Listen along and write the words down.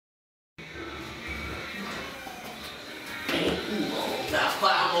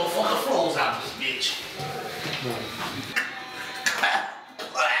bitch.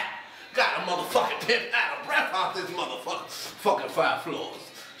 Got a motherfucking pimp out of breath off this motherfucker. Fucking 5 floors.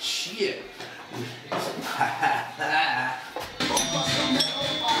 Shit.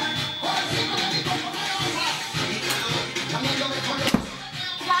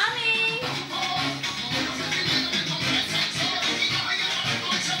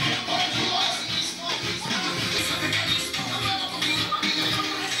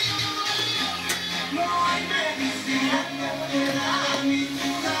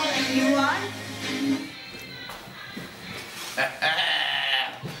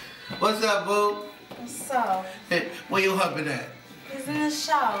 What's up, boo? What's up? Hey, where your husband at? He's in the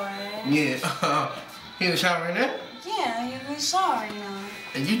shower. Yeah. He in the shower right now? Yeah, he's in the shower right now.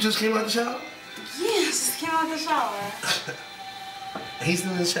 And you just came out the shower? Yeah, I just came out the shower. He's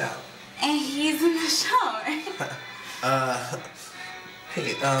in the shower. And he's in the shower.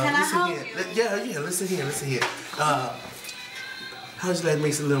 Hey, Can I help you? Yeah, listen here. How'd you like to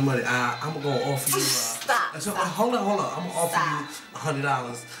make some little money? I'm gonna offer you. Stop. Hold on. I'm gonna offer you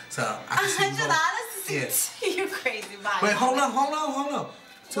 $100. So I can see you $100? Yeah. You crazy body. Wait, hold on.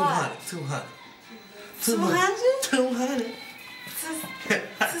 200. 200.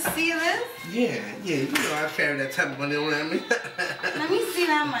 To see this? Yeah. You know I carry that type of money around me. Let me see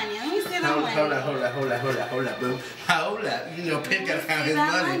that money. Hold up, boo. Hold up. You know, Pimp gotta count his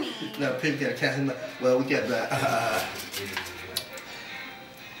money. No, Pimp gotta count his money. Well, we got the.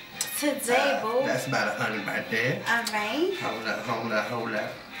 Today, boo. That's about 100 right there. Alright. Hold up.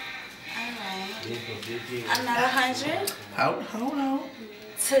 Alright. Another 100. Hold on.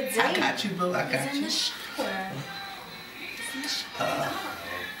 Today. I got you, boo. I got He's you. in the shower.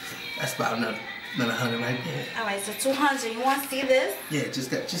 That's about another 100 right there. Alright, so 200. You want to see this? Yeah, just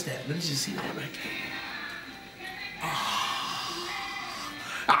that. Let me just see that right there.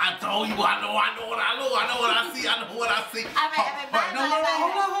 I told you, I know what I see. Alright, No, hold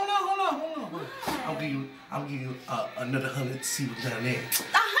on. I'll give you another 100 to see what's down there. 100?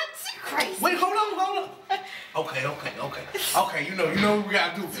 Crazy. Wait, hold on. Okay, you know what we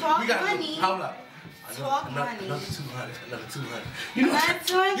gotta do. Talk money. Hold up. Talk money. Another 200. You know, another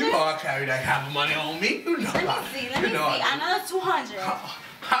 200? You know I carry that kind of money on me. You know. Let me see. Another 200.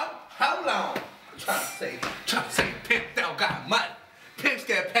 How long? Trying to say Pimp don't got money. Pimps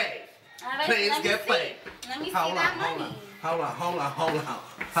get paid. Right, Players get paid. Let me see that money. Hold on.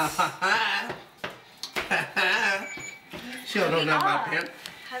 She don't know nothing about Pimp.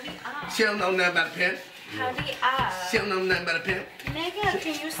 She don't know nothing about Pimp. She don't know nothing about a pimp. Nigga,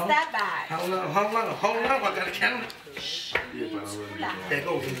 can you step back? Hold on. I gotta count it. There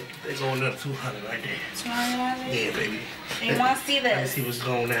go another 200 right there. 200? Yeah, baby. You want to see this? Let me see what's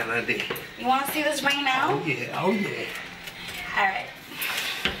going on right there. You want to see this right now? Oh yeah. Alright.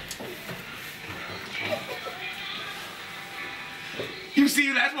 You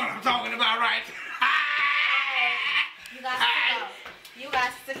see, that's what I'm talking about, right? You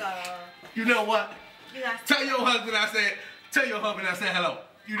got to go. You know what? Tell your husband I said hello.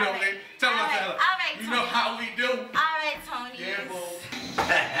 You know what I mean? Tell him I said hello. Alright, you know how we do? Alright, Tony. Yeah, boo.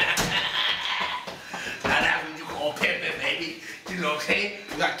 Now that's what you call pimping, baby. You know what I'm saying?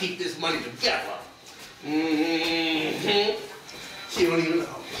 We gotta keep this money together. She don't even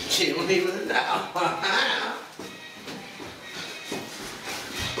know.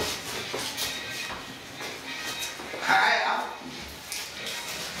 Hi.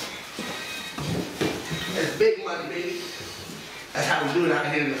 That's big money, baby. That's how we do it out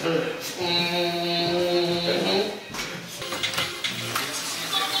here in the hood.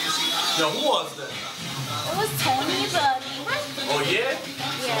 Now, who was that? It was Tony, the neighbor. Oh, yeah?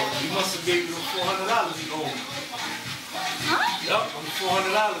 Yeah. He must have gave you the $400 he owed me. Huh? Yup, the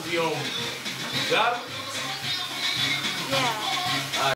 $400 he owed me. Got it? Yeah.